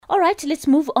All right, let's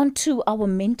move on to our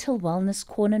mental wellness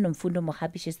corner. Nomfundo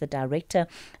Mogapi is the director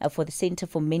for the Center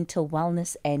for Mental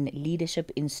Wellness and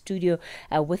Leadership in studio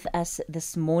with us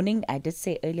this morning. I did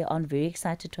say earlier on, very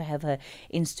excited to have her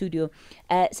in studio.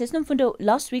 Says Nomfundo,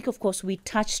 last week, of course, we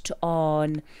touched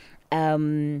on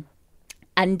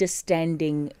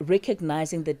understanding,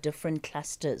 recognizing the different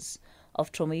clusters of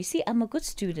trauma. You see, I'm a good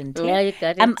student. Yeah, you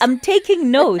got it. I'm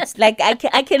taking notes. Like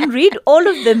I can read all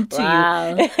of them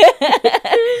to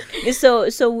you. So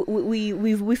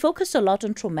we focused a lot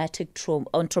on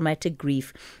traumatic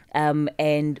grief,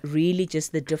 and really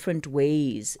just the different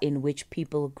ways in which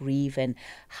people grieve and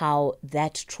how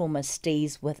that trauma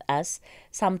stays with us,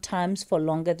 sometimes for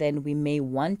longer than we may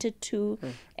want it to.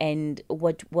 And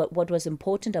what was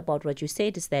important about what you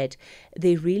said is that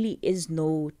there really is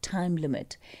no time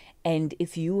limit. And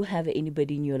if you have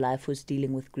anybody in your life who's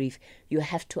dealing with grief, you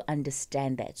have to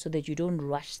understand that so that you don't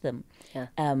rush them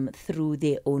through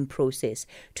their own process.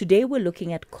 Today, we're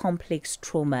looking at complex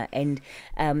trauma. And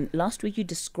last week, you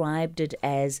described it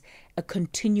as a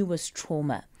continuous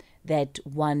trauma that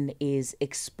one is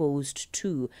exposed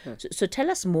to. So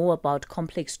tell us more about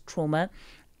complex trauma.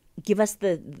 Give us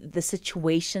the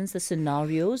situations, the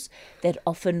scenarios that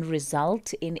often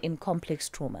result in complex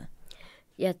trauma.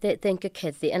 Yeah, thank you,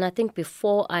 Kathy. And I think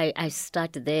before I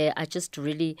start there, I just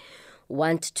really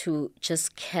want to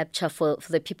just capture for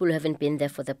the people who haven't been there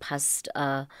for the past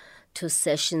 2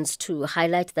 sessions to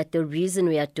highlight that the reason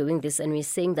we are doing this and we're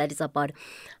saying that is about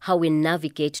how we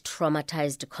navigate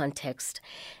traumatized context.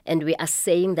 And we are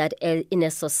saying that in a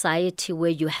society where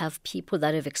you have people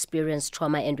that have experienced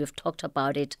trauma, and we've talked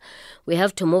about it, we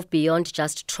have to move beyond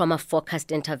just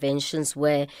trauma-focused interventions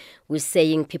where we're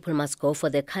saying people must go for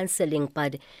their counseling,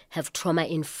 but have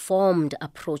trauma-informed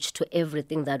approach to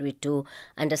everything that we do,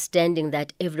 understanding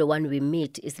that everyone we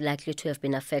meet is likely to have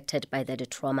been affected by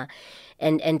that trauma.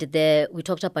 And we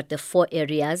talked about the 4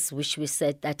 areas, which we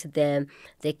said that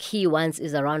the key ones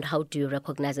is around how do you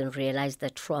recognize and realize the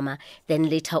trauma, then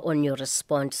later on you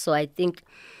respond. So I think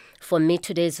for me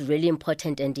today is really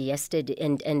important, and yesterday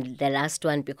and the last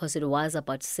one, because it was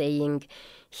about saying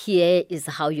here is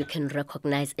how you can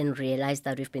recognize and realize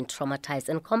that we've been traumatized.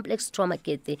 And complex trauma,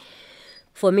 Kathy,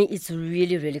 for me it's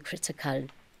really, really critical.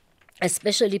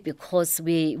 Especially because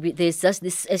there's just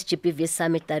this SGPV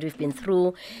summit that we've been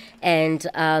through, and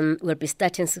we'll be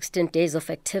starting 16 days of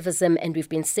activism, and we've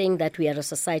been saying that we are a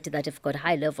society that have got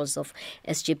high levels of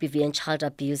SGPV and child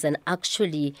abuse, and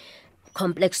actually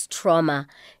complex trauma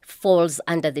falls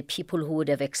under the people who would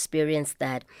have experienced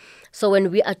that. So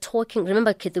when we are talking,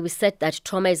 remember, Kathy, we said that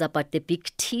trauma is about the big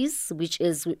T's, which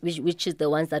is the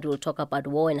ones that we'll talk about,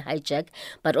 war and hijack,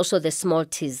 but also the small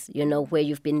T's, where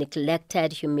you've been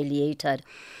neglected, humiliated.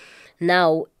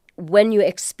 Now, when you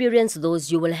experience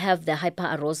those, you will have the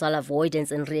hyperarousal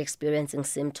avoidance and re-experiencing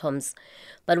symptoms.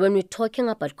 But when we're talking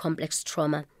about complex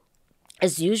trauma,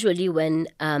 it's usually when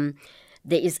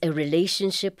there is a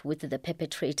relationship with the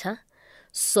perpetrator.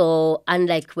 So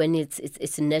unlike when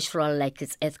it's natural, like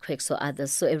it's earthquakes or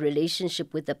others, so a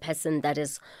relationship with the person that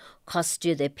has caused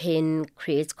you the pain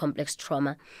creates complex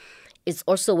trauma. It's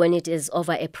also when it is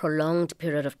over a prolonged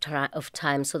period of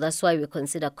time. So that's why we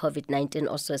consider COVID-19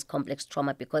 also as complex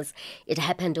trauma, because it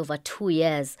happened over 2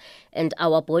 years, and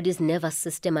our body's nervous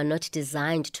system are not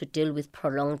designed to deal with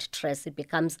prolonged stress. It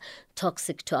becomes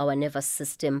toxic to our nervous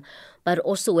system, but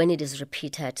also when it is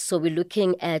repeated. So we're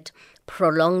looking at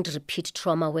prolonged repeat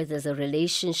trauma where there's a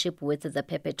relationship with the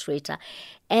perpetrator.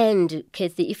 And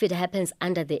Kathy, if it happens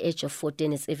under the age of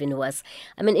 14, it's even worse.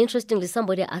 I mean, interestingly,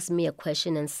 somebody asked me a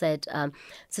question and said,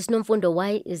 Sis Nomfundo,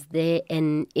 why is there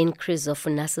an increase of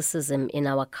narcissism in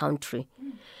our country?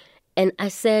 And I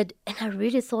said, and I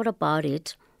really thought about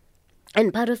it.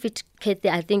 And part of it, Kathy,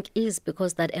 I think is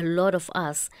because that a lot of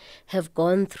us have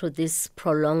gone through this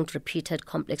prolonged, repeated,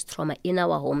 complex trauma in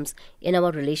our homes, in our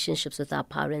relationships with our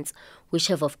parents, which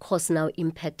have, of course, now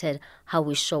impacted how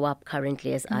we show up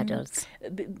currently as adults.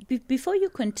 Before you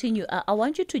continue, I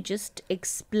want you to just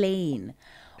explain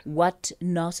what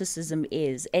narcissism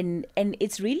is. And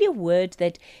it's really a word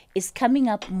that is coming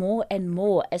up more and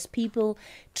more as people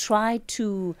try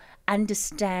to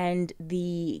understand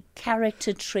the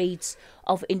character traits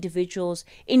of individuals,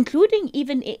 including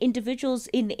even individuals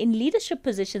in leadership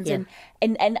positions,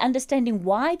 and understanding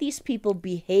why these people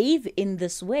behave in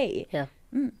this way. Yeah.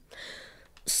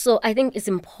 So I think it's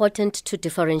important to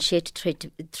differentiate,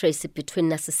 Tracy, between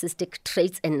narcissistic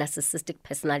traits and narcissistic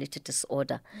personality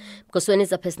disorder. Because when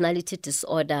it's a personality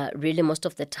disorder, really most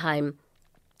of the time,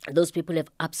 those people have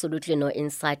absolutely no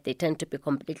insight. They tend to be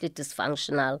completely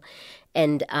dysfunctional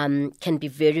and can be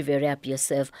very, very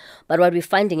abusive. But what we're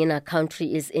finding in our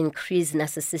country is increased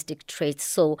narcissistic traits.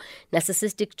 So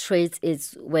narcissistic traits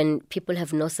is when people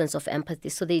have no sense of empathy.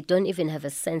 So they don't even have a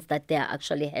sense that they are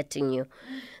actually hurting you.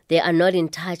 They are not in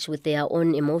touch with their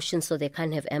own emotions, so they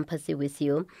can't have empathy with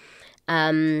you.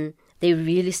 They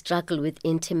really struggle with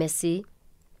intimacy.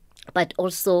 But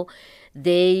also,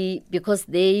 because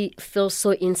they feel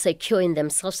so insecure in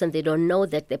themselves and they don't know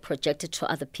that they're projected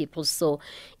to other people. So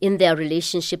in their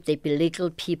relationship, they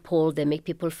belittle people, they make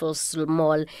people feel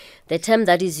small. The term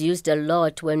that is used a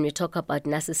lot when we talk about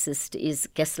narcissists is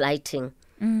gaslighting,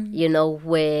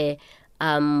 where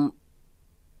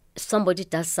somebody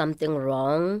does something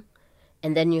wrong,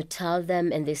 and then you tell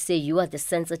them and they say you are the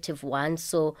sensitive one,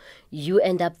 so you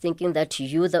end up thinking that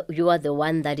you are the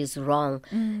one that is wrong.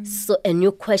 So, and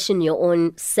you question your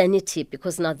own sanity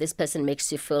because now this person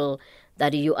makes you feel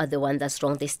that you are the one that's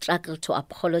wrong. They struggle to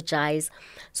apologize.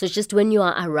 So just when you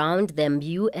are around them,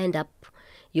 you end up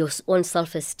your own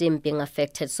self-esteem being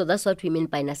affected. So that's what we mean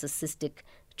by narcissistic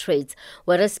traits.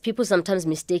 Whereas people sometimes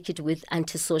mistake it with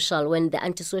antisocial, when the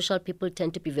antisocial people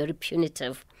tend to be very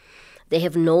punitive. They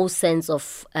have no sense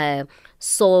of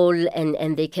soul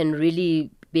and they can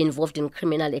really be involved in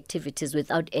criminal activities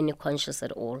without any conscience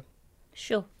at all.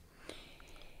 Sure.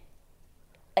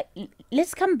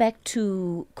 Let's come back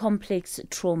to complex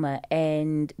trauma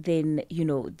and then,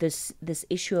 this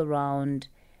issue around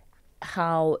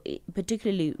how,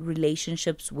 particularly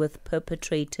relationships with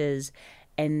perpetrators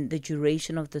and the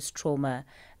duration of this trauma,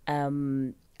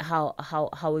 how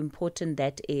important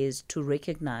that is to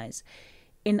recognize.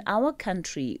 In our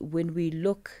country, when we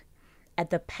look at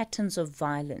the patterns of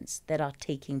violence that are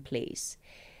taking place,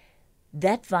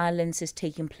 that violence is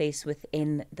taking place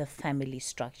within the family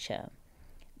structure,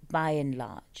 by and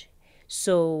large.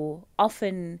 So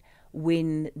often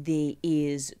when there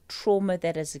is trauma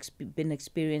that has been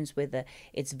experienced, whether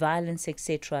it's violence,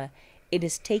 etc., it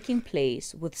is taking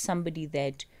place with somebody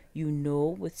that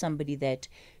with somebody that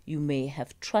you may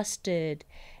have trusted.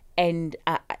 And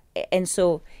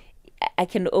so I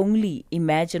can only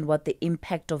imagine what the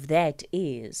impact of that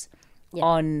is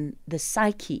on the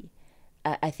psyche,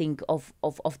 I think, of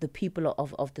the people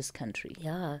of this country.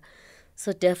 Yeah.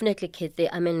 So definitely, Kathy.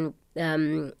 I mean,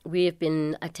 we have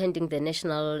been attending the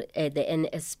the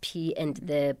NSP and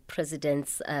the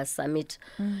President's Summit.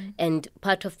 And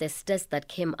part of the stats that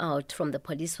came out from the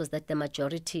police was that the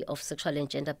majority of sexual and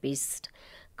gender-based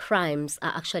crimes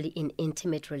are actually in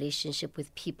intimate relationship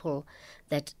with people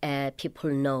that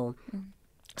people know.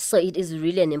 So it is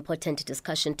really an important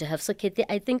discussion to have. So Kathy,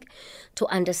 I think to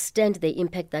understand the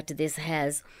impact that this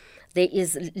has,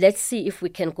 let's see if we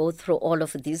can go through all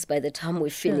of these by the time we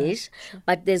finish. Sure.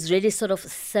 But there's really sort of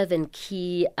 7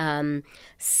 key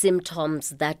symptoms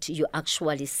that you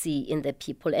actually see in the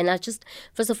people. And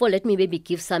first of all, let me maybe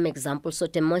give some examples. So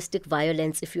domestic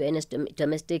violence, if you're in a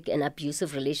domestic and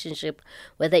abusive relationship,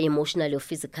 whether emotionally or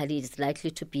physically, it's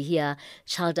likely to be here.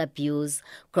 Child abuse,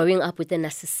 growing up with a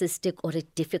narcissistic or a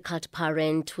difficult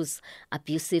parent who's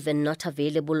abusive and not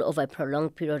available over a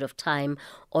prolonged period of time,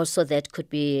 also that could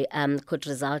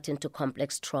result into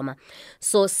complex trauma.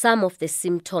 So some of the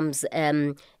symptoms,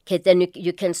 Kate, then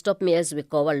you can stop me as we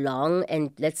go along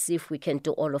and let's see if we can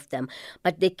do all of them.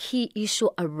 But the key issue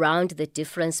around the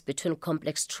difference between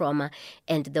complex trauma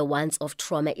and the ones of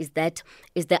trauma is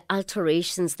the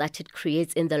alterations that it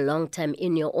creates in the long term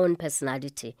in your own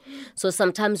personality. So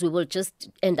sometimes we will just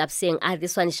end up saying,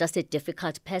 this one is just a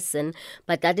difficult person,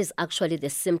 but that is actually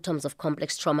the symptoms of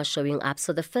complex trauma showing up.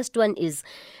 So the first one is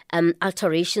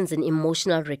alterations in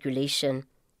emotional regulation.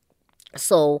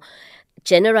 So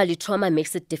generally, trauma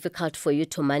makes it difficult for you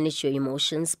to manage your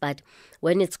emotions, but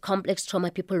when it's complex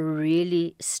trauma, people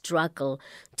really struggle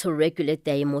to regulate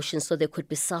their emotions, so they could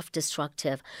be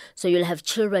self-destructive. So you'll have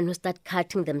children who start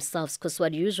cutting themselves, because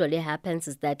what usually happens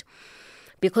is that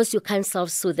because you can't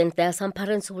self-soothe, and there are some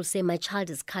parents who will say, my child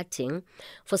is cutting.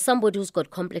 For somebody who's got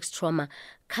complex trauma,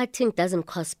 cutting doesn't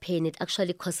cause pain, it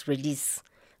actually causes release.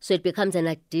 So it becomes an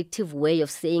addictive way of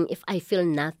saying, if I feel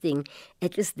nothing,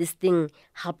 at least this thing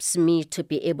helps me to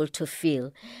be able to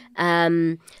feel.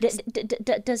 Does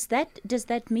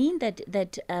that mean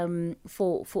that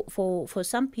for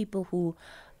some people who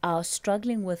are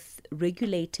struggling with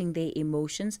regulating their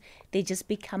emotions, they just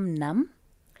become numb?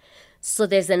 So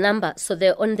there's a number. So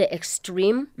they're on the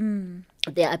extreme.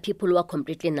 There are people who are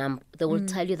completely numb. They will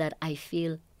tell you that I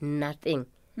feel nothing.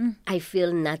 I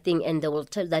feel nothing, and they will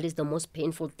tell that is the most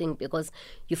painful thing, because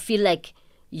you feel like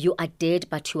you are dead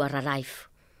but you are alive.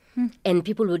 And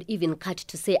people would even cut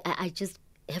to say, I just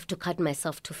have to cut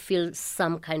myself to feel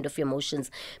some kind of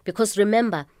emotions. Because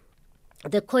remember,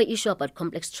 the core issue about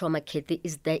complex trauma, Kathy,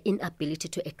 is the inability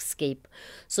to escape.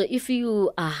 So if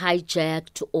you are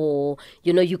hijacked or,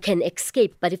 you can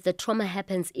escape, but if the trauma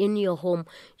happens in your home,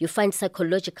 you find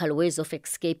psychological ways of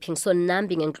escaping. So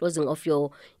numbing and closing off your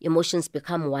emotions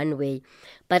become one way.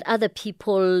 But other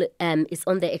people is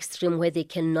on the extreme where they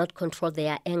cannot control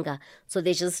their anger. So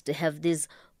they just have this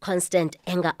constant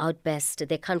anger outburst.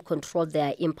 They can't control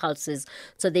their impulses,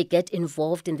 so they get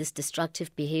involved in these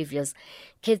destructive behaviors.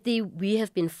 Kathy, we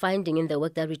have been finding in the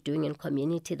work that we're doing in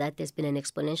community that there's been an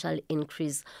exponential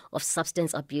increase of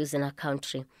substance abuse in our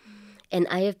country. And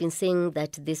I have been saying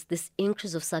that this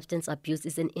increase of substance abuse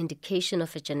is an indication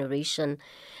of a generation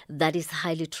that is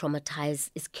highly traumatized,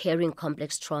 is carrying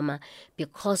complex trauma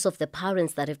because of the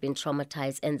parents that have been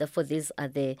traumatized, and therefore these are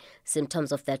the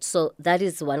symptoms of that. So that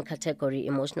is one category,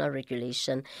 emotional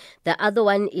regulation. The other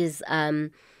one is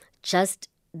just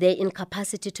their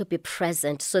incapacity to be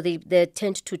present. So they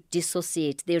tend to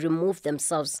dissociate. They remove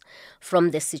themselves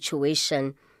from the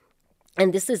situation.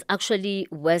 And this is actually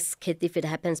worse, Kathy, if it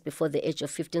happens before the age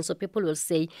of 15. So people will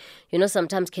say,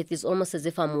 sometimes, Kathy, it's almost as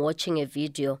if I'm watching a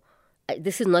video.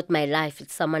 This is not my life,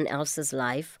 it's someone else's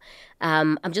life.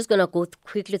 I'm just going to go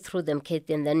quickly through them,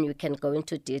 Kathy, and then you can go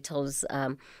into details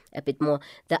a bit more.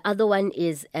 The other one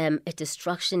is a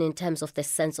destruction in terms of the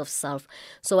sense of self.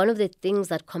 So one of the things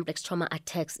that complex trauma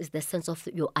attacks is the sense of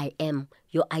your I am,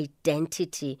 your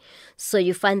identity. So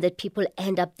you find that people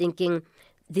end up thinking,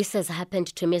 this has happened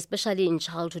to me, especially in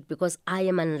childhood, because I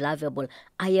am unlovable,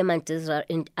 I am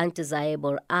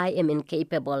undesirable, I am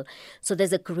incapable. So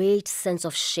there's a great sense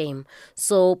of shame.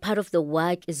 So part of the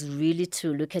work is really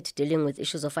to look at dealing with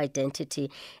issues of identity.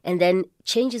 And then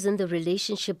changes in the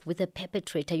relationship with the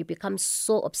perpetrator. You become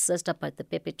so obsessed about the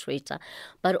perpetrator.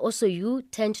 But also you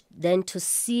tend then to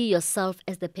see yourself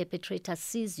as the perpetrator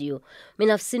sees you. I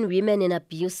mean, I've seen women in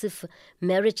abusive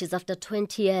marriages after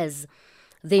 20 years.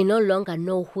 They no longer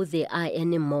know who they are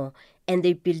anymore, and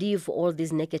they believe all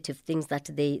these negative things that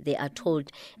they are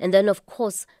told. And then, of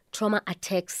course, trauma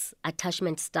attacks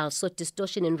attachment styles, so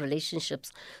distortion in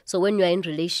relationships. So when you are in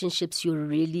relationships, you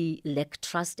really lack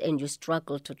trust and you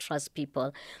struggle to trust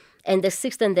people. And the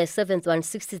sixth and the seventh one,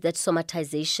 sixth is that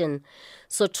somatization.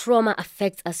 So trauma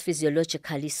affects us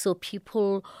physiologically. So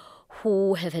people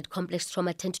who have had complex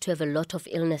trauma tend to have a lot of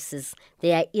illnesses.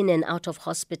 They are in and out of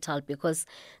hospital because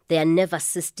their nervous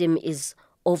system is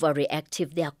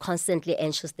overreactive. They are constantly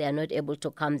anxious. They are not able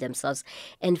to calm themselves.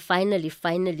 And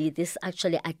finally, this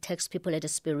actually attacks people at a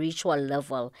spiritual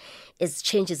level. It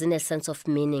changes in a sense of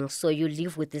meaning. So you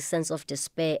live with this sense of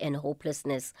despair and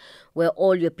hopelessness where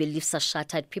all your beliefs are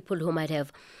shattered. People who might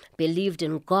have believed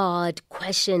in God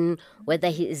question whether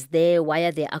he is there, why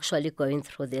are they actually going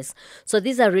through this? So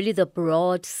these are really the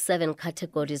broad 7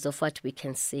 categories of what we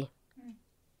can see.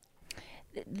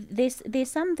 There's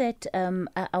some that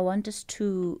I want us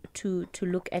to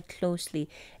look at closely,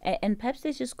 and perhaps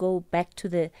let's just go back to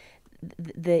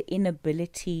the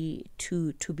inability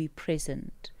to be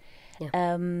present.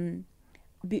 Yeah.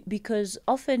 Because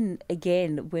often,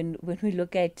 again, when we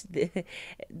look at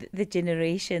the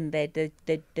generation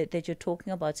that you're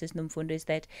talking about, says Nomfundo, is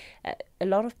that a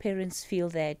lot of parents feel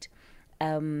that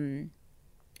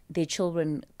their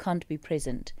children can't be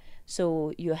present.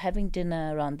 So you're having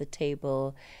dinner around the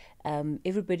table,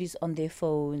 everybody's on their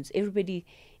phones, everybody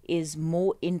is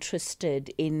more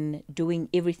interested in doing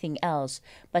everything else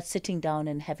but sitting down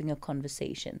and having a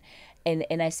conversation. And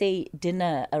I say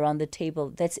dinner around the table,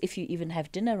 that's if you even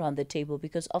have dinner around the table,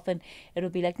 because often it'll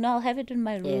be like, no, I'll have it in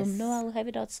my room, yes. No, I'll have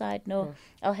it outside, no,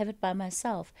 I'll have it by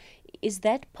myself. Is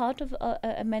that part of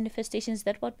a manifestation? Is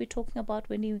that what we're talking about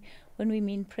when we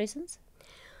mean presence?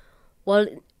 Well,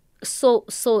 so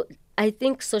I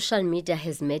think social media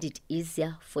has made it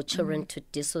easier for children to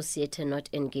dissociate and not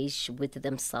engage with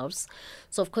themselves.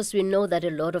 So, of course, we know that a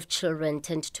lot of children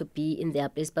tend to be in their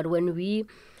place. But when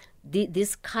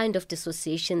this kind of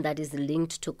dissociation that is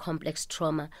linked to complex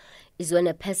trauma is when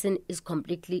a person is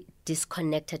completely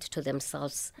disconnected to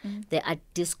themselves. They are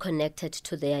disconnected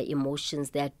to their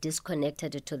emotions. They are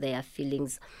disconnected to their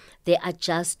feelings. They are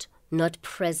just not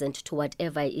present to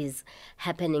whatever is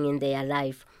happening in their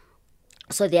life.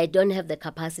 So they don't have the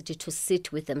capacity to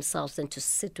sit with themselves and to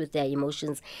sit with their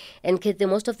emotions. And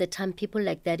most of the time, people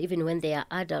like that, even when they are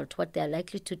adult, what they are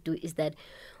likely to do is that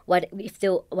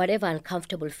whatever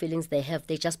uncomfortable feelings they have,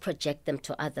 they just project them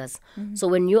to others. So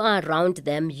when you are around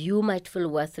them, you might feel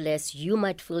worthless, you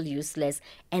might feel useless,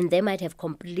 and they might have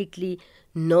completely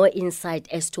no insight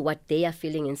as to what they are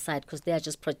feeling inside, because they are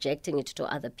just projecting it to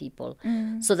other people.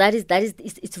 So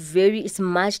it's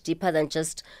much deeper than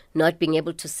just not being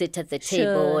able to sit at the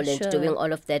table and doing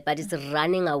all of that, but it's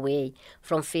running away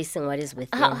from facing what is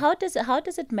within. How does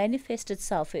it manifest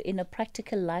itself in a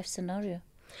practical life scenario?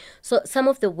 So some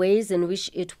of the ways in which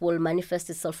it will manifest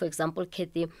itself, for example,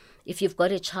 Kathy, if you've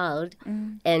got a child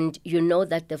and you know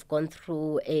that they've gone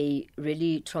through a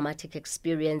really traumatic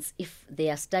experience, if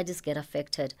their studies get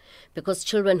affected, because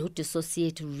children who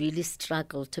dissociate really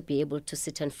struggle to be able to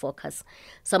sit and focus.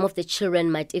 Some of the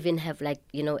children might even have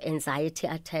anxiety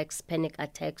attacks, panic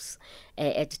attacks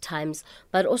at times,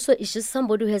 but also it's just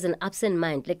somebody who has an absent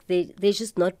mind, like they're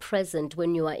just not present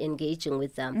when you are engaging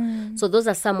with them. So those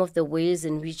are some of the ways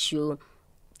in which you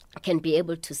can be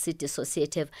able to sit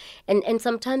dissociative. And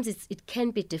sometimes it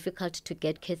can be difficult to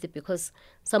get, Kathy, because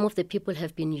some of the people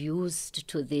have been used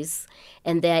to this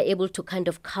and they are able to kind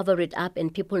of cover it up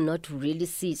and people not really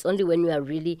see. It's only when you are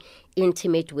really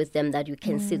intimate with them that you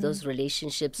can see those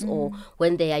relationships, or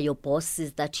when they are your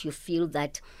bosses that you feel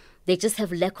that they just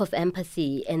have lack of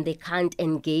empathy and they can't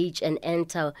engage and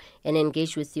enter and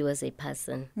engage with you as a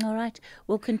person. All right.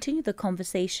 We'll continue the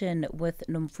conversation with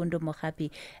Nomfundo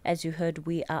Mogapi. As you heard,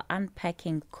 we are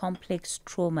unpacking complex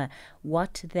trauma,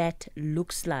 what that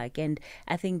looks like. And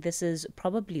I think this is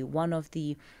probably one of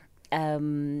the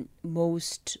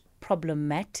most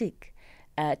problematic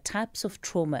types of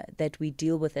trauma that we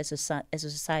deal with as a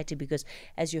society, because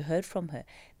as you heard from her,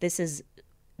 this is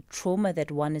trauma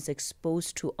that one is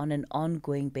exposed to on an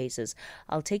ongoing basis.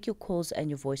 I'll take your calls and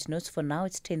your voice notes. For now,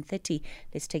 it's 10:30.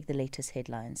 Let's take the latest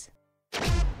headlines.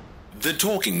 The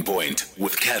Talking Point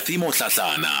with Kathy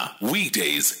Motlatlana.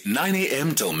 Weekdays, 9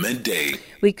 a.m. till midday.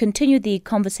 We continue the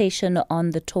conversation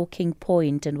on The Talking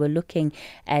Point, and we're looking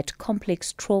at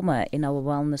complex trauma in our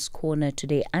Wellness Corner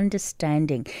today,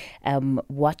 understanding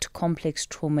what complex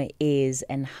trauma is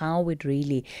and how it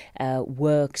really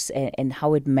works and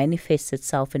how it manifests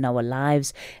itself in our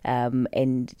lives,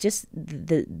 and just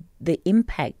the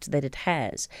impact that it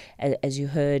has, as you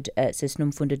heard Sis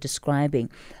Nomfundo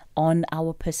describing, on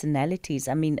our personalities.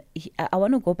 I mean, I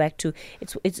want to go back to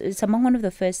it's among one of the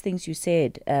first things you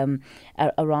said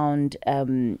around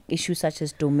issues such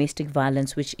as domestic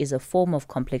violence, which is a form of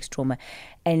complex trauma,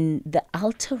 and the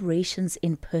alterations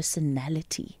in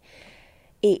personality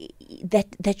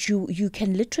that you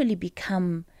can literally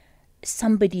become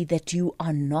somebody that you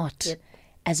are not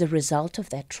as a result of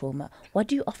that trauma. What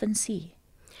do you often see?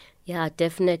 Yeah,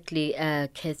 definitely,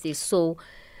 Kathy. So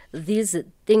these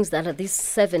things that are these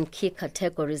 7 key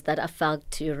categories that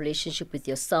affect your relationship with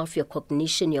yourself, your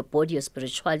cognition, your body, your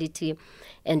spirituality,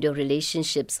 and your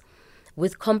relationships.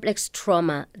 With complex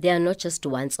trauma, they are not just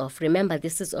once off. Remember,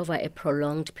 this is over a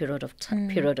prolonged period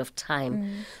of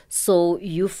time. So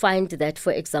you find that,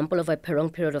 for example, over a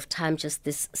prolonged period of time, just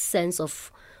this sense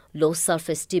of low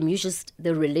self-esteem,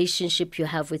 the relationship you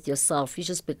have with yourself, you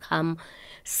just become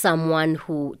someone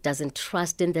who doesn't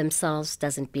trust in themselves,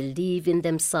 doesn't believe in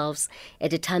themselves,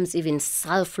 at times even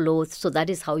self-loathe. So that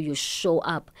is how you show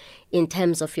up in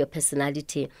terms of your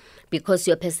personality, because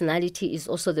your personality is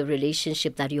also the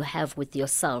relationship that you have with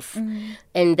yourself.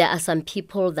 And there are some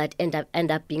people that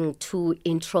end up being too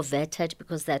introverted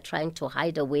because they're trying to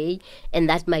hide away, and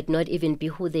that might not even be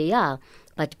who they are.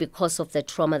 But because of the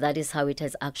trauma, that is how it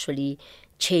has actually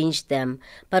changed them.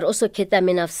 But also, Kate, I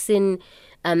mean, I've seen,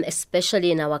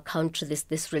 especially in our country,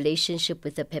 this relationship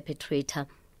with the perpetrator.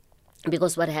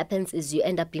 Because what happens is you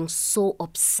end up being so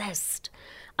obsessed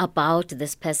about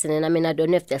this person. And I mean, I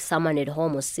don't know if there's someone at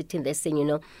home who's sitting there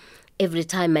saying, every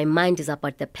time my mind is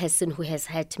about the person who has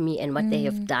hurt me and what they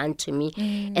have done to me.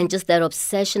 And just that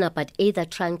obsession about either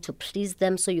trying to please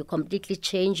them, so you completely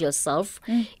change yourself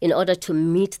in order to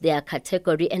meet their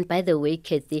category. And by the way,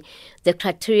 Kathy, the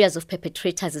criteria of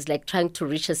perpetrators is like trying to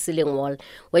reach a ceiling wall.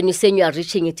 When you say you are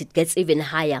reaching it, it gets even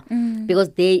higher, because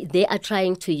they are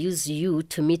trying to use you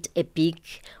to meet a big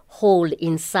hole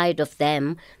inside of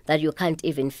them that you can't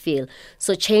even feel.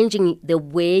 So changing the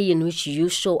way in which you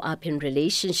show up in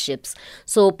relationships.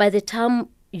 So by the time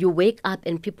you wake up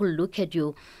and people look at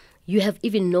you, you have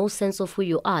even no sense of who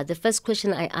you are. The first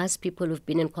question I ask people who've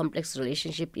been in complex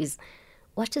relationship is,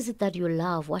 what is it that you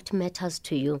love? What matters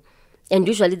to you? And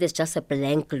usually there's just a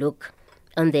blank look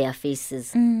on their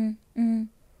faces.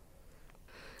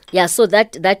 Yeah, so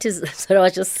that is. So I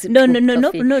was just no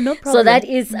problem. So that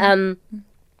is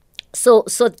So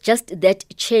just that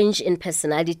change in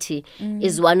personality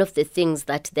is one of the things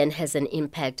that then has an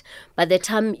impact. By the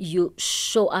time you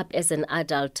show up as an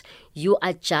adult, you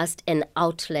are just an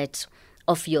outlet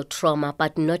of your trauma,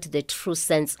 but not the true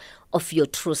sense of your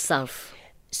true self.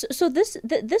 So this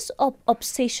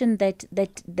obsession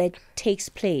that takes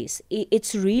place,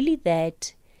 it's really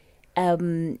that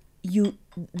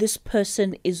this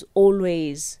person is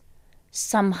always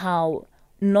somehow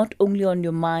not only on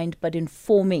your mind but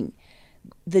informing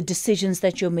the decisions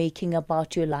that you're making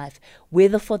about your life,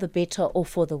 whether for the better or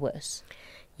for the worse.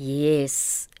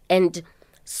 Yes. And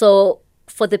so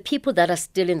for the people that are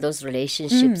still in those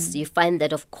relationships, you find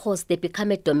that, of course, they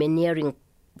become a domineering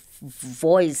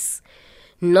voice,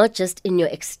 not just in your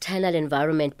external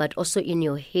environment, but also in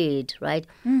your head, right?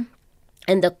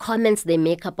 And the comments they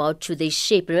make about you, they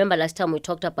shape. Remember last time we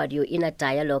talked about your inner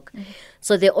dialogue.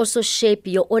 So they also shape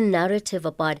your own narrative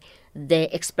about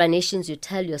the explanations you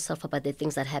tell yourself about the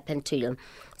things that happen to you.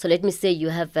 So let me say you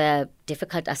have a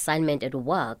difficult assignment at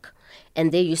work,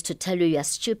 and they used to tell you you're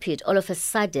stupid. All of a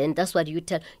sudden, that's what you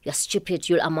tell, you're stupid,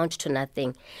 you'll amount to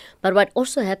nothing. But what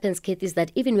also happens, Kate, is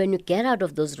that even when you get out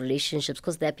of those relationships,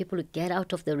 because there are people who get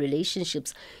out of the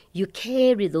relationships, you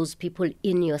carry those people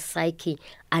in your psyche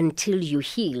until you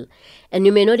heal. And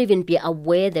you may not even be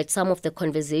aware that some of the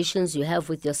conversations you have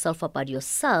with yourself about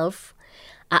yourself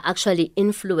are actually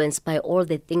influenced by all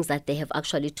the things that they have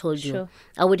actually told you. Sure.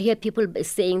 I would hear people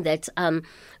saying that, I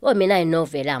know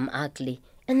Vela, I'm ugly.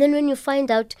 And then when you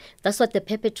find out that's what the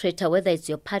perpetrator, whether it's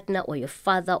your partner or your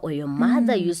father or your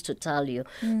mother, used to tell you.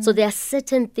 So there are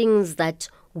certain things that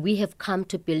we have come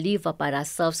to believe about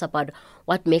ourselves, about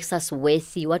what makes us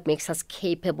worthy, what makes us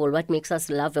capable, what makes us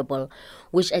lovable,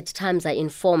 which at times are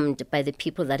informed by the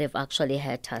people that have actually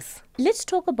hurt us. Let's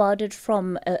talk about it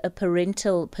from a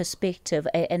parental perspective.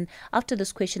 And after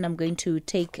this question, I'm going to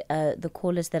take the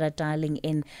callers that are dialing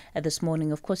in this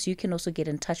morning. Of course, you can also get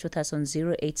in touch with us on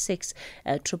 086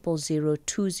 000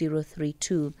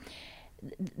 2032.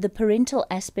 The parental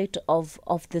aspect of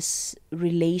this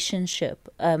relationship,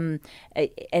 and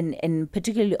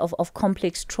particularly of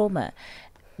complex trauma,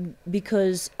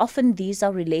 because often these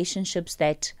are relationships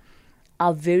that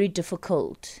are very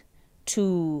difficult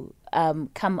to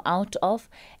come out of,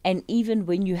 and even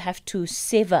when you have to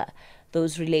sever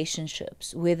those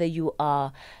relationships, whether you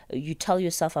tell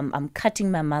yourself, I'm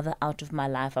cutting my mother out of my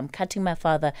life, I'm cutting my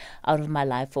father out of my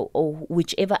life, or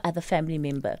whichever other family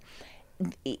member,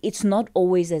 it's not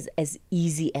always as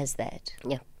easy as that.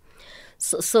 Yeah.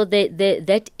 So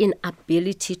that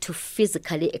inability to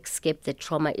physically escape the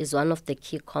trauma is one of the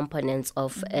key components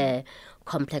of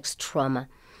complex trauma.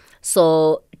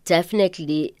 So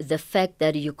definitely the fact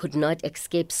that you could not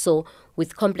escape. So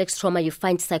with complex trauma, you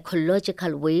find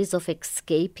psychological ways of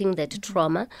escaping that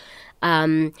trauma.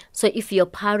 So if your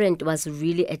parent was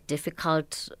really a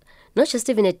difficult, not just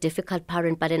even a difficult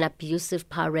parent, but an abusive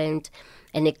parent,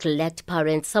 a neglect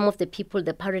parent. Some of the people,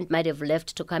 the parent might have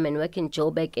left to come and work in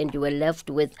Joburg, and you were left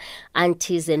with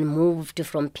aunties and moved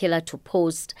from pillar to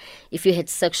post. If you had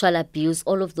sexual abuse,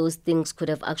 all of those things could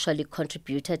have actually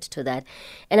contributed to that.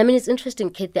 And I mean, it's interesting,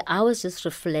 Kate, that I was just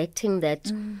reflecting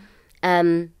that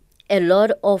a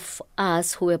lot of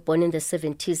us who were born in the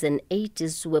 70s and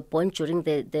 80s were born during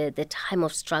the time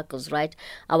of struggles, right?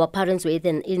 Our parents were either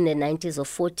in the 90s or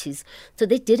 40s. So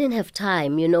they didn't have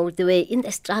time, they were in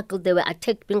the struggle, they were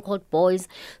attacked, being called boys.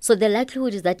 So the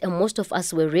likelihood is that most of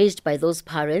us were raised by those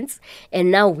parents, and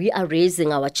now we are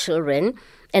raising our children.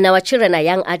 And our children are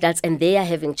young adults, and they are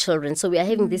having children. So we are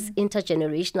having this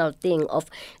intergenerational thing of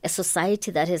a society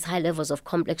that has high levels of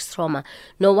complex trauma.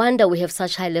 No wonder we have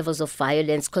such high levels of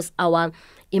violence, because our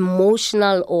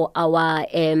emotional or our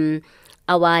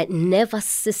nervous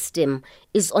system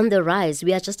is on the rise.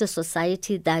 We are just a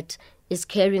society that is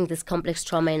carrying this complex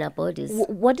trauma in our bodies.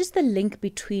 What is the link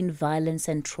between violence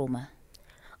and trauma?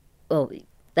 Oh,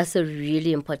 that's a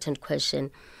really important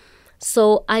question.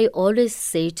 So I always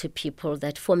say to people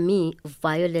that for me,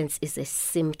 violence is a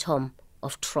symptom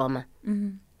of trauma.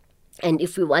 And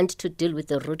if we want to deal with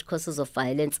the root causes of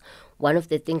violence, one of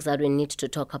the things that we need to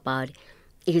talk about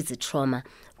is the trauma.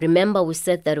 Remember, we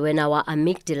said that when our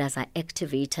amygdalas are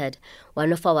activated,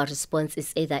 one of our responses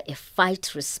is either a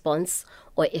fight response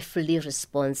or a flee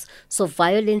response. So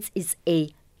violence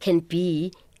can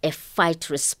be a fight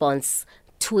response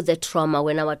to the trauma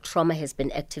when our trauma has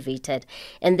been activated.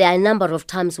 And there are a number of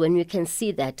times when you can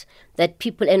see that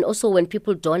people, and also when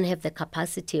people don't have the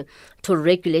capacity to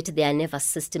regulate their nervous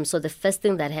system. So the first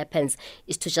thing that happens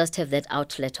is to just have that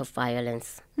outlet of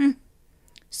violence.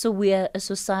 So we are a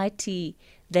society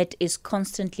that is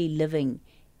constantly living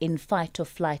in fight or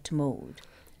flight mode.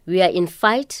 We are in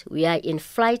fight, we are in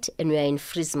flight, and we are in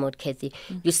freeze mode, Kathy.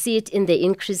 You see it in the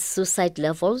increased suicide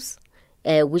levels,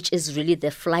 which is really the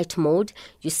flight mode.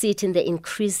 You see it in the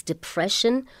increased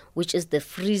depression, which is the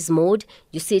freeze mode.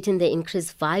 You see it in the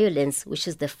increased violence, which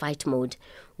is the fight mode.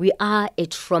 We are a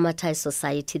traumatized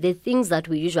society. The things that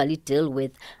we usually deal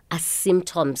with are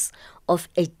symptoms of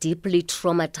a deeply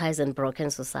traumatized and broken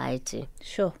society.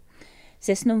 Sure.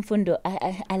 Sis Nomfundo,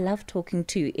 I love talking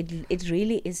to you. It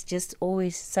really is just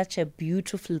always such a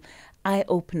beautiful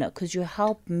eye-opener because you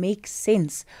help make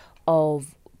sense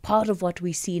of part of what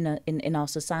we see in our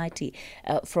society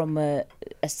from a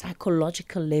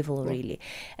psychological level, really.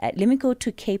 Let me go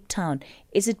to Cape Town.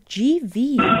 Is it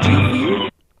GV? GV?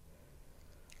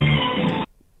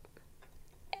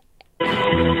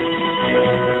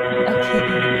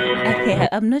 Okay,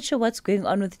 I'm not sure what's going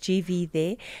on with GV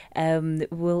there.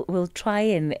 We'll try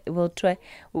and reconnect.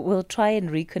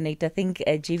 I think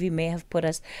GV may have put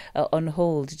us on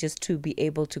hold just to be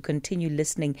able to continue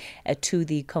listening to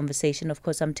the conversation. Of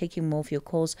course, I'm taking more of your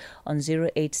calls on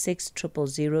 086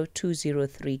 000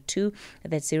 2032.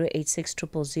 That's 086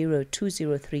 000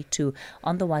 2032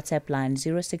 on the WhatsApp line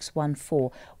 0614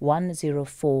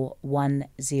 104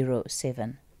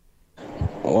 107.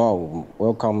 Wow,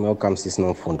 welcome, Sis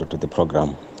Nomfundo, to the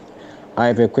program. I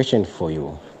have a question for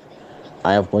you.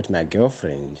 I have got my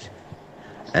girlfriend,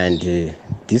 and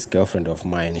this girlfriend of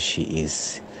mine,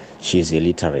 she's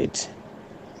illiterate.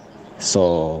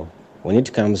 So when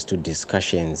it comes to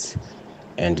discussions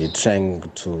and trying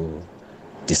to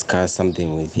discuss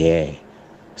something with her,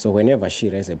 so whenever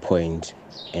she raises a point,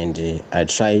 and I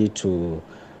try to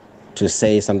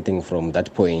say something from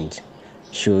that point,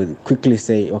 she would quickly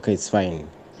say, okay, it's fine.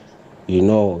 You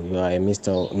know, you are a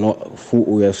Mr.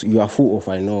 You are full of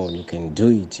I know, you can do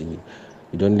it. You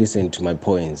don't listen to my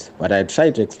points. But I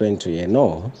try to explain to her,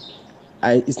 no,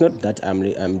 it's not that I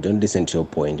don't listen to your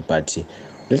point, but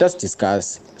let us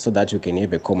discuss so that we can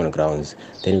have a common grounds.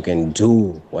 Then we can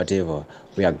do whatever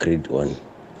we agreed on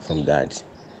from that.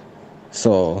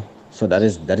 So that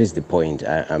is the point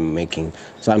I'm making.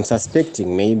 So I'm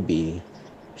suspecting maybe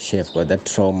she have got that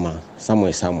trauma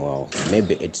somehow.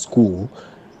 Maybe at school,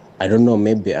 I don't know.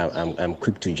 Maybe I'm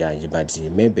quick to judge, but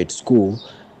maybe at school,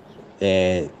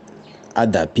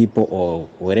 other people or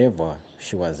wherever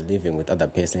she was living with other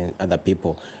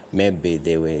people, maybe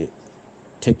they were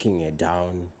taking her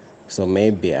down. So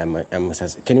maybe I'm.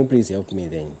 Can you please help me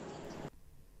then?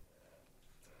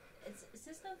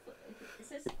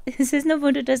 Sis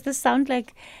Nomfundo, does this sound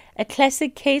like a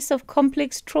classic case of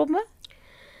complex trauma?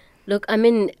 Look, I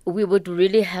mean, we would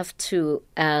really have to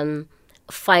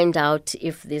find out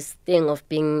if this thing of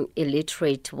being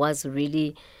illiterate was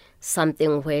really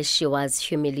something where she was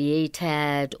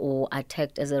humiliated or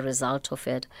attacked as a result of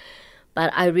it.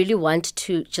 But I really want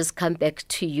to just come back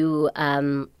to you,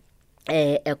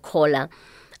 a caller.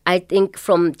 I think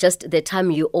from just the time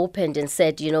you opened and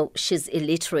said, you know, she's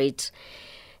illiterate,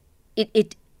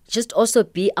 it just also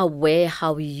be aware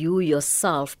how you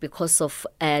yourself, because of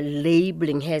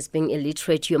labeling her as being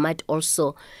illiterate, you might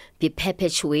also be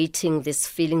perpetuating these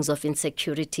feelings of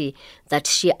insecurity that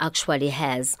she actually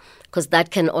has, because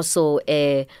that can also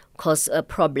cause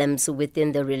problems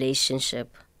within the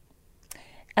relationship.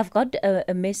 I've got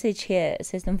a message here,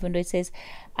 says Nomfundo. It says,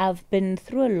 I've been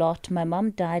through a lot. My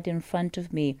mom died in front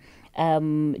of me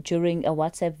during a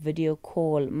WhatsApp video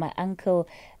call. My uncle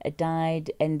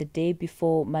died, and the day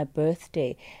before my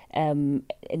birthday, and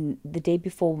the day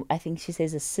before, I think she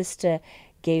says a sister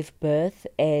gave birth,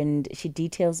 and she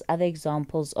details other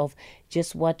examples of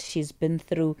just what she's been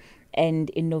through. And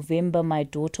in November, my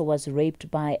daughter was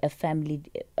raped by a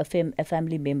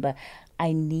family member.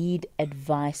 I need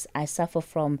advice. I suffer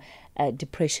from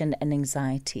depression and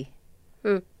anxiety.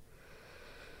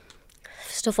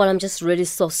 First of all, I'm just really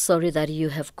so sorry that you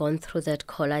have gone through that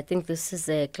call. I think this is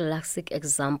a classic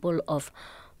example of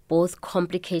both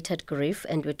complicated grief,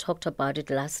 and we talked about it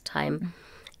last time,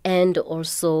 and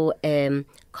also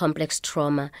complex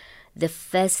trauma. The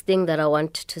first thing that I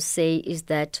want to say is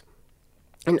that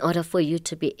in order for you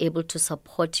to be able to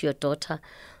support your daughter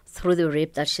through the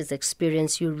rape that she's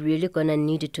experienced, you're really going to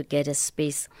need to get a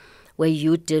space where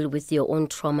you deal with your own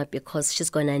trauma, because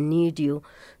she's going to need you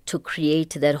to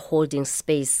create that holding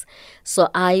space. So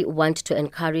I want to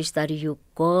encourage that you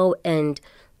go and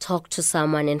talk to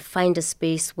someone and find a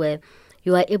space where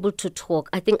you are able to talk.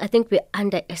 I think we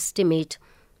underestimate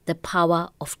the power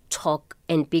of talk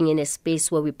and being in a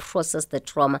space where we process the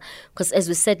trauma. Because as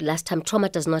we said last time, trauma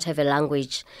does not have a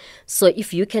language. So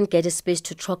if you can get a space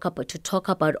to talk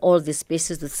about all these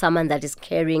spaces with someone that is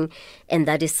caring and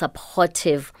that is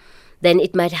supportive, then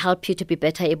it might help you to be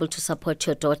better able to support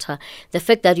your daughter. The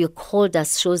fact that you called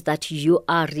us shows that you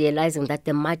are realizing that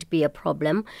there might be a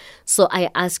problem. So I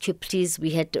ask you, please,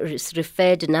 we had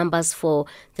referred numbers for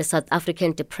the South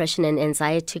African Depression and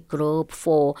Anxiety Group,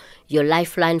 for your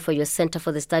Lifeline, for your Center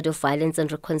for the Study of Violence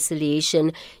and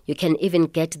Reconciliation. You can even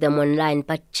get them online,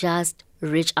 but just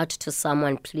reach out to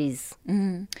someone, please.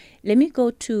 Let me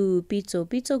go to Pitso.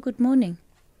 Pitso, good morning.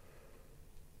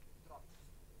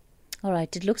 All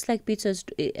right, it looks like Pitso's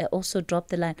also dropped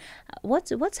the line.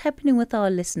 What's happening with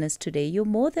our listeners today? You're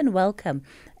more than welcome,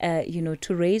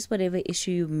 to raise whatever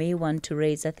issue you may want to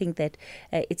raise. I think that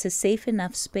it's a safe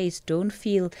enough space. Don't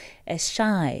feel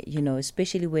shy,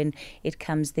 especially when it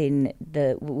comes when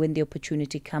the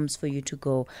opportunity comes for you to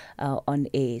go on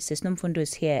air. Sis Nomfundo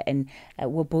is here, and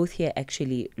we're both here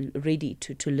actually ready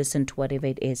to listen to whatever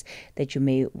it is that you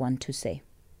may want to say.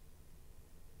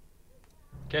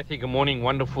 Kathy, good morning.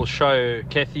 Wonderful show.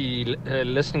 Kathy,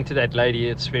 listening to that lady,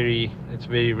 it's very,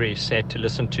 very sad to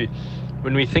listen to.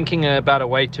 When we're thinking about a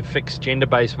way to fix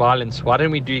gender-based violence, why don't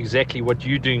we do exactly what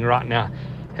you're doing right now?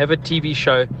 Have a TV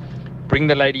show, bring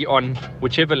the lady on,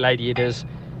 whichever lady it is,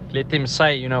 let them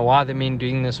say, why are the men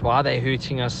doing this? Why are they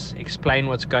hurting us? Explain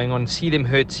what's going on. See them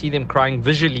hurt, see them crying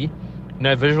visually.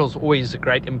 Visuals always a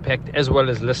great impact, as well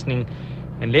as listening.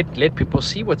 And let people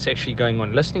see what's actually going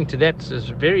on. Listening to that is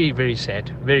very, very sad.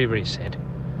 Very, very sad.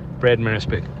 Brad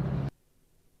Marisburg.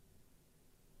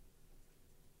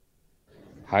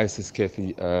 Hi, this is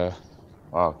Kathy.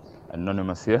 Wow,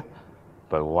 anonymous here.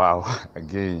 But wow,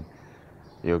 again,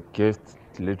 your guest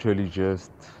literally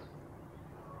just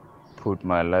put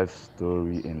my life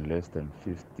story in less than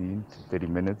 15 to 30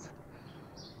 minutes.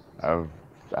 I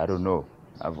don't know.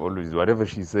 I've always, whatever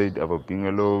she said about being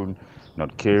alone,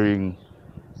 not caring,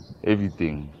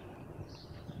 everything,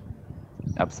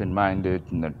 absent-minded,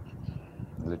 not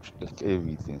like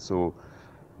everything. So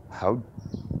how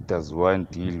does one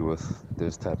deal with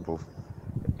this type of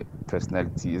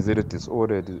personality? Is it a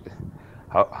disorder?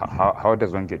 How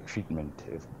does one get treatment,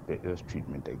 if there is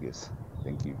treatment, I guess?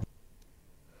 Thank you.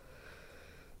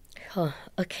 Oh,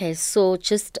 okay, so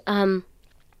just to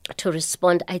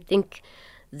respond, I think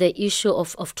the issue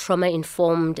of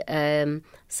trauma-informed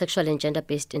sexual and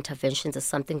gender-based interventions is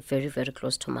something very, very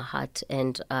close to my heart.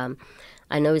 And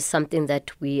I know it's something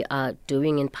that we are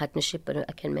doing in partnership, but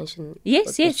I can mention...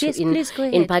 Yes, please go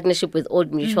ahead. In partnership with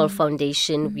Old Mutual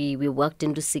Foundation, we worked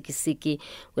into Siki.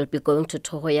 We'll be going to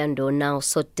Tohoyando now.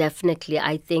 So definitely,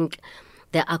 I think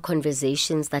there are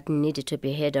conversations that needed to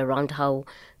be had around how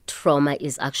trauma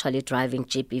is actually driving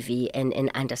GBV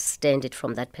and understand it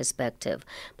from that perspective.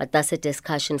 But that's a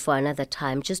discussion for another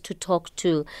time. Just to talk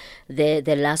to the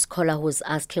last caller who's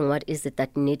asking what is it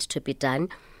that needs to be done.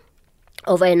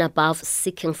 Over and above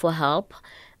seeking for help,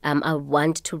 I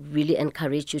want to really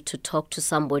encourage you to talk to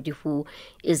somebody who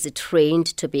is trained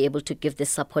to be able to give the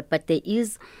support. But there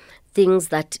is things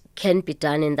that can be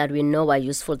done and that we know are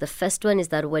useful. The first one is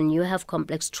that when you have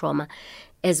complex trauma,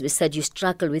 as we said, you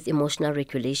struggle with emotional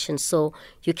regulation. So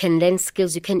you can learn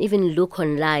skills. You can even look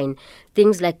online.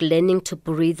 Things like learning to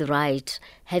breathe right,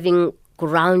 having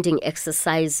grounding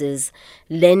exercises,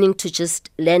 learning to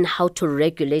just learn how to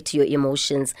regulate your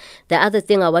emotions. The other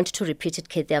thing, I want to repeat it,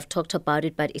 Kathy, I've talked about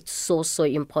it, but it's so, so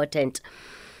important.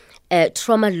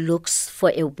 Trauma looks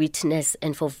for a witness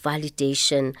and for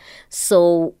validation.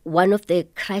 So one of the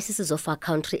crises of our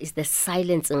country is the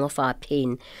silencing of our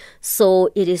pain. So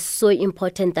it is so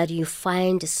important that you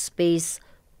find a space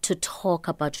to talk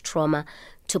about trauma,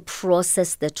 to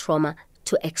process the trauma,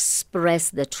 to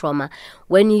express the trauma.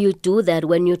 When you do that,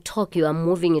 when you talk, you are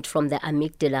moving it from the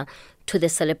amygdala to the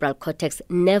cerebral cortex.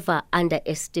 Never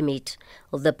underestimate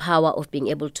the power of being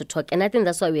able to talk. And I think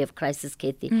that's why we have crisis,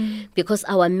 Kathy, because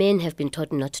our men have been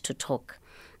taught not to talk.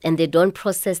 And they don't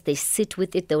process, they sit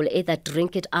with it, they will either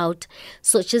drink it out.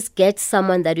 So just get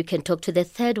someone that you can talk to. The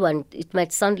third one, it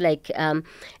might sound like a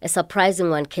surprising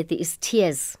one, Kathy, is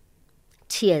tears.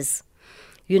 Tears.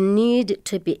 You need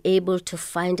to be able to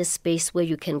find a space where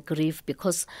you can grieve,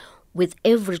 because with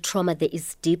every trauma, there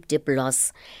is deep, deep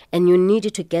loss. And you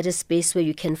need to get a space where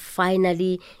you can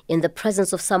finally, in the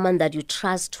presence of someone that you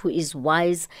trust, who is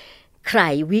wise,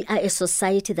 cry. We are a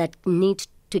society that needs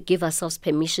to give ourselves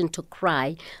permission to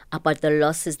cry about the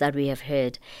losses that we have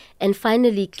heard. And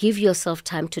finally, give yourself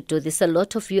time to do this. A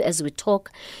lot of you, as we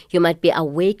talk, you might be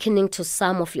awakening to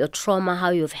some of your trauma, how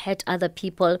you've hurt other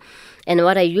people. And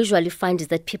what I usually find is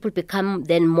that people become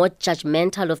then more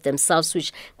judgmental of themselves,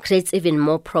 which creates even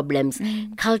more problems.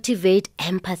 Cultivate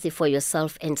empathy for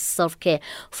yourself and self-care.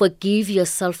 Forgive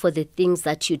yourself for the things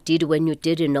that you did when you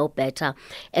didn't know better.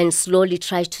 And slowly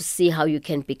try to see how you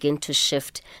can begin to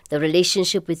shift the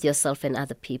relationship relationship with yourself and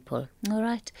other people. All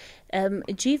right.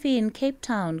 GV in Cape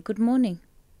Town, good morning.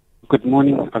 Good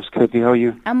morning, Kathy. How are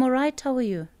you? I'm all right. How are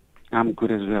you? I'm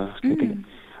good as well, Kathy.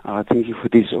 Thank you for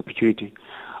this opportunity.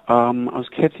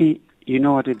 Kathy, you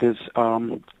know what? There's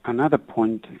another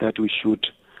point that we should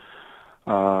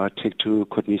take to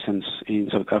cognizance in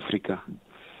South Africa.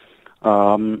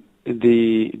 The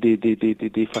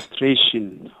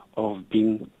frustration of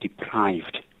being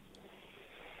deprived.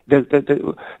 There's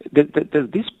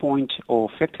this point or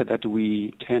factor that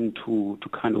we tend to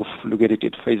kind of look at it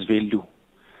at face value.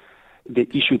 The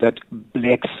issue that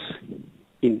blacks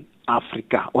in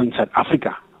Africa or in South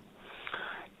Africa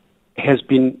has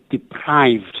been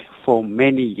deprived for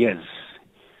many years.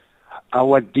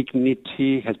 Our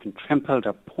dignity has been trampled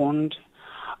upon.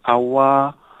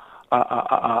 Our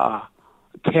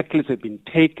cattle have been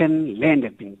taken, land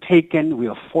has been taken. We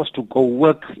are forced to go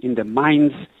work in the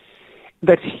mines.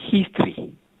 That's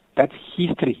history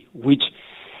which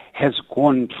has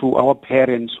gone through our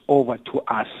parents over to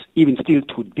us, even still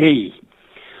today.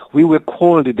 We were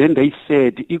called, then they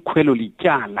said,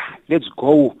 let's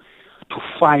go to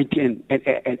fight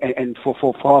and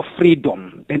for our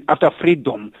freedom. And after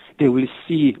freedom, we will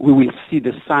see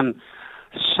the sun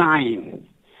shine.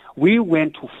 We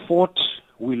went to fought,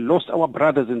 we lost our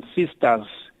brothers and sisters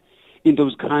in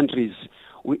those countries.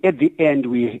 At the end,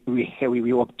 we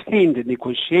obtained and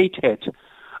negotiated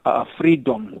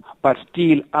freedom, but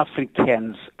still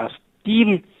Africans are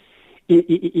still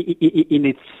in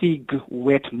a thick,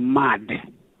 wet mud.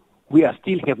 We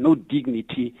still have no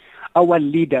dignity. Our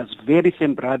leaders, very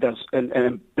same brothers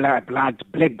and black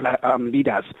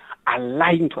leaders, are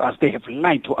lying to us. They have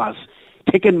lied to us,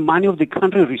 taken money of the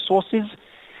country resources,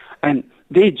 and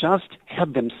they just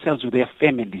help themselves with their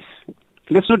families.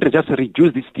 Let's not just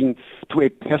reduce this thing to a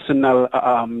personal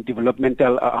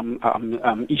developmental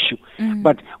issue.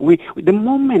 But the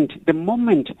moment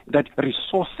that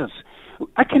resources,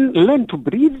 I can learn to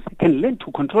breathe, I can learn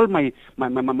to control my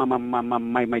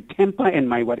temper and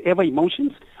my whatever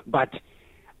emotions, but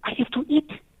I have to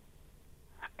eat.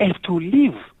 I have to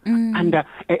live under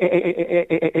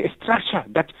a structure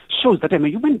that shows that I'm a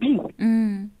human being.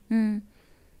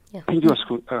 Yeah. Thank you,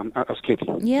 Katie.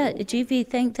 Yeah, GV,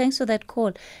 thanks for that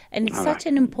call. And it's such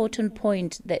an important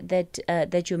point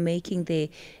that you're making there,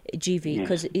 GV,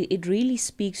 because it really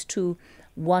speaks to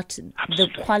what the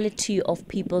quality of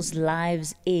people's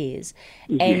lives is.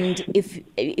 And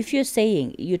if you're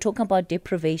saying, you're talking about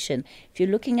deprivation, if you're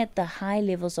looking at the high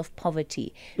levels of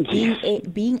poverty,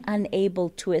 being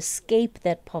unable to escape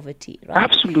that poverty, right?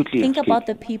 Absolutely. Think about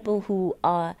the people who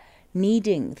are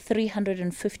needing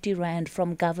 350 Rand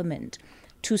from government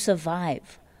to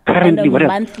survive currently, on a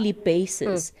monthly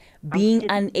basis, being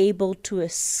unable to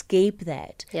escape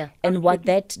that, and what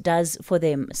that does for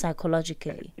them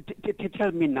psychologically.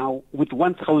 Tell me now, with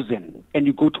 1,000, and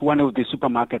you go to one of the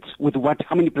supermarkets, with what?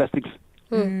 How many plastics?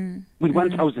 With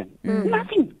 1,000?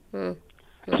 Nothing.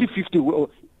 350, well,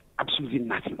 absolutely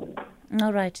nothing.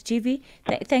 All right, GV,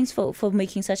 thanks for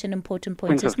making such an important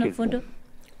point. Thanks, Nomfundo?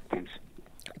 Thanks.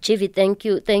 Chivi, thank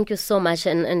you so much,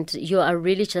 and you are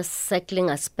really just circling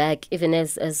us back, even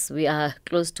as we are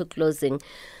close to closing,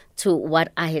 to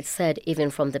what I had said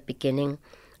even from the beginning,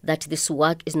 that this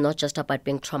work is not just about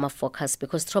being trauma-focused,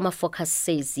 because trauma-focused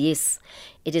says, yes,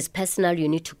 it is personal, you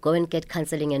need to go and get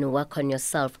counseling and work on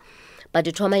yourself. But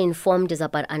the trauma-informed is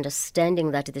about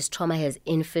understanding that this trauma has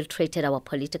infiltrated our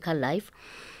political life.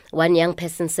 One young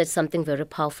person said something very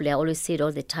powerfully. I always say it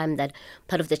all the time, that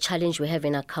part of the challenge we have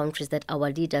in our country is that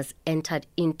our leaders entered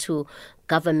into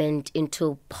government,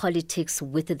 into politics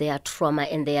with their trauma,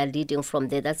 and they are leading from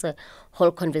there. That's a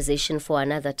whole conversation for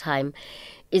another time.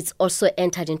 It's also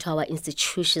entered into our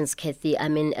institutions, Kathy. I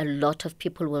mean, a lot of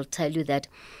people will tell you that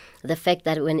the fact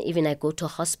that when even I go to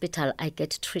hospital, I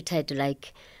get treated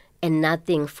like, and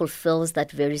nothing fulfills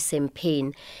that very same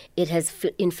pain. It has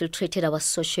infiltrated our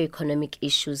socio-economic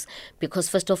issues because,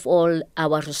 first of all,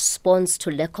 our response to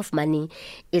lack of money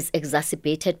is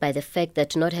exacerbated by the fact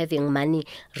that not having money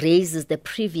raises the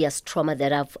previous trauma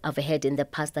that I've had in the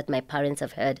past, that my parents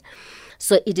have had.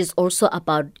 So it is also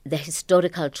about the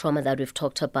historical trauma that we've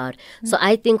talked about. So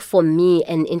I think for me,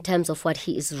 and in terms of what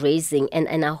he is raising,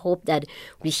 and I hope that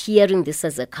we're hearing this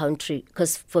as a country,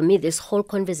 because for me, this whole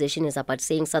conversation is about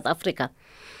saying, South Africa,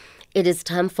 it is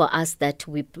time for us that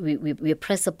we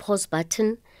press a pause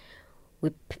button. we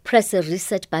press a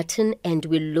reset button and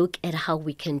we look at how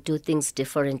we can do things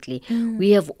differently.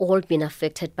 We have all been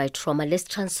affected by trauma. Let's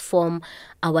transform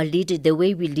our the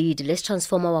way we lead. Let's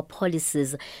transform our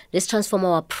policies. Let's transform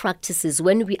our practices.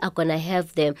 When we are going to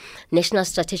have the National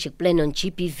Strategic Plan on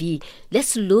GBV,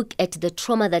 let's look at the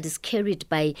trauma that is carried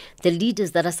by the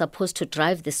leaders that are supposed to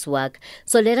drive this work.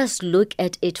 So let us look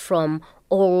at it from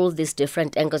all these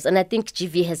different angles. And I think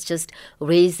GV has just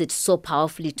raised it so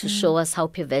powerfully to show us how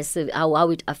pervasive, how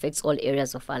it affects all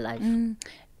areas of our life.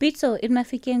 Pitso, in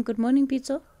Mafikeng, good morning,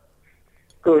 Pitso.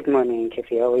 Good morning,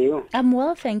 Kefi. How are you? I'm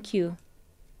well, thank you.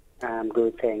 I'm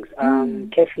good, thanks.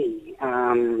 Kefi,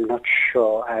 I'm not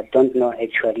sure. I don't know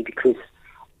actually, because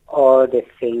all the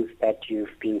things that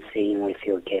you've been saying with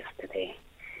your guest today,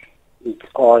 it's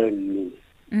all me.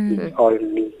 It's all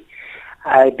me.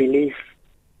 I believe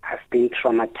I've been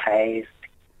traumatized.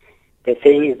 The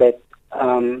thing is that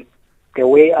the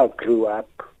way I grew up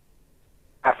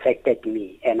affected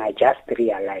me, and I just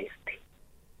realized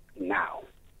now.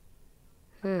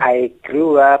 I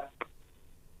grew up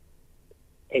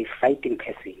a fighting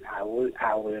person. I will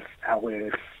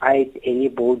fight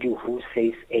anybody who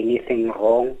says anything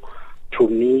wrong to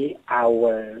me. I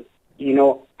will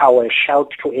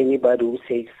shout to anybody who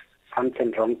says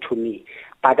something wrong to me.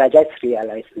 But I just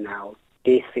realized now,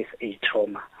 this is a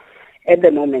trauma. At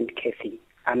the moment, Kathy,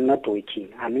 I'm not working.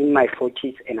 I'm in my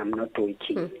 40s and I'm not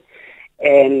working.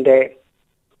 And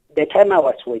the time I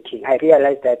was working, I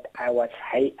realized that I was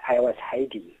hiding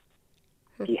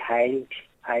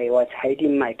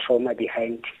my trauma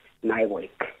behind my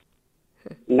work.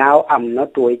 Now I'm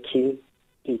not working,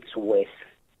 it's worse.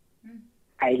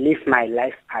 I live my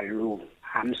life alone.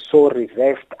 I'm so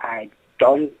reserved. I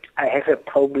have a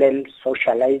problem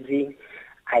socializing.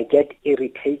 I get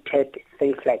irritated,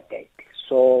 things like that.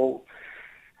 So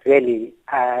really,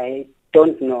 I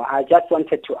don't know. I just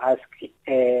wanted to ask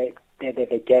the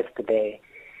guest there,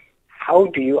 how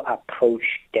do you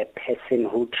approach the person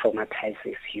who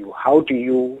traumatizes you? How do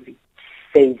you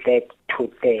say that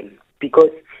to them?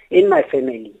 Because in my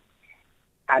family,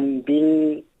 I'm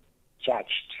being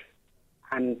judged.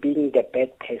 I'm being the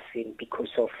bad person because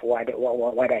of what I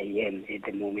am at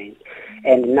the moment.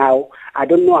 And now I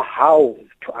don't know how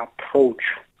to approach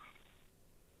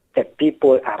the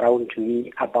people around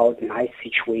me about my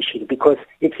situation, because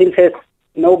it seems as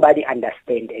nobody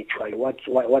understands actually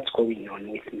what's going on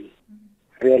with me,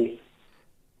 really.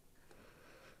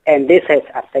 And this has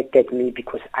affected me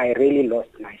because I really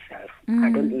lost myself.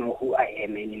 I don't know who I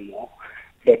am anymore.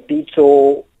 The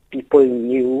people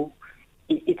knew.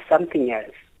 It's something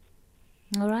else.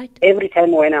 All right. Every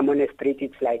time when I'm on the street,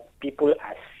 it's like people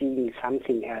are seeing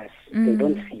something else. They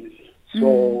don't see me.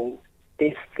 So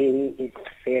this thing is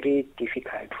very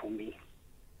difficult for me.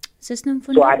 So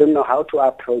I don't know how to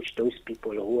approach those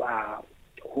people who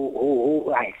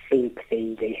I think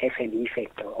they have an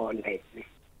effect on that.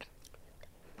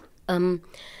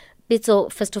 Pitso,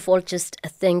 first of all, just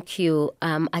thank you.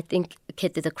 I think,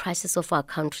 Kathy, the crisis of our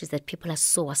country is that people are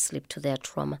so asleep to their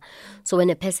trauma. So when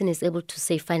a person is able to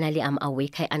say, finally, I'm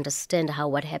awake, I understand how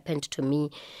what happened to me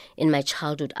in my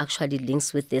childhood actually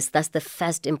links with this. That's the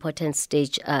first important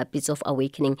stage, Pitso, of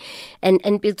awakening. And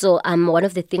Pitso, one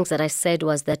of the things that I said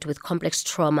was that with complex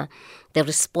trauma, the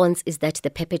response is that the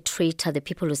perpetrator, the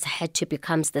people who's hurt you,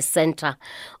 becomes the center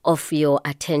of your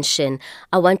attention.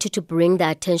 I want you to bring the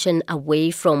attention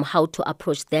away from how to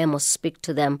approach them or speak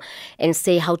to them and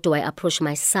say, how do I approach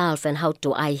myself and how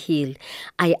do I heal?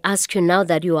 I ask you now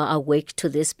that you are awake to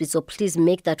this, so please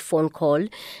make that phone call,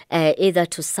 either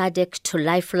to SADC, to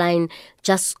Lifeline.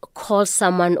 Just call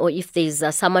someone, or if there's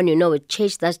someone you know, a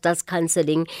church that does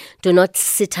counseling, do not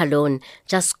sit alone.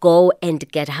 Just go and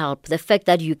get help. The fact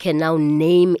that you can now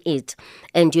name it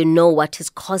and you know what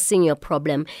is causing your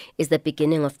problem is the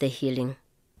beginning of the healing.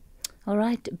 All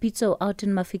right, Pitso out in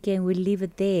Mafikeng, we'll leave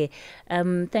it there.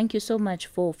 Thank you so much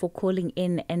for calling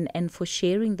in and for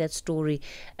sharing that story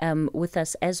with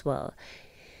us as well.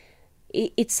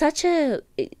 It's such a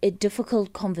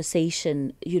difficult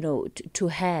conversation, to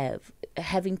have,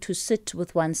 having to sit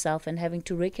with oneself and having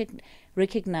to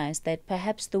recognize that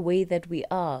perhaps the way that we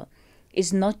are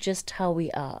is not just how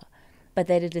we are, but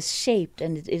that it is shaped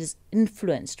and it is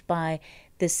influenced by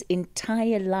this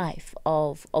entire life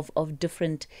of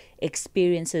different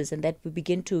experiences, and that we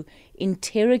begin to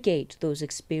interrogate those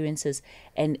experiences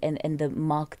and the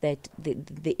mark that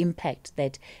the impact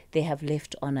that they have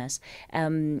left on us.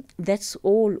 That's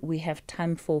all we have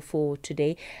time for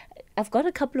today. I've got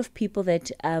a couple of people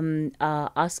that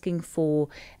are asking for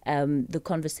the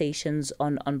conversations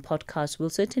on podcasts. We'll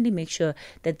certainly make sure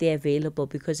that they're available,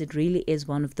 because it really is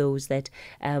one of those that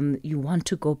you want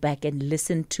to go back and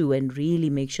listen to and really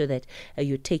make sure that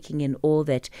you're taking in all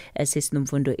that Sis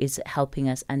Nomfundo is helping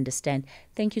us understand.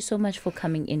 Thank you so much for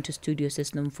coming into studio,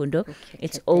 Sis Nomfundo.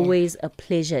 It's always a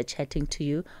pleasure chatting to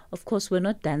you. Of course, we're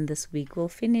not done this week. We'll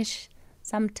finish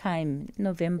sometime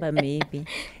November, maybe.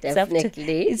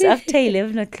 Definitely. It's after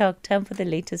 11 o'clock. Time for the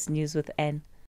latest news with Anne.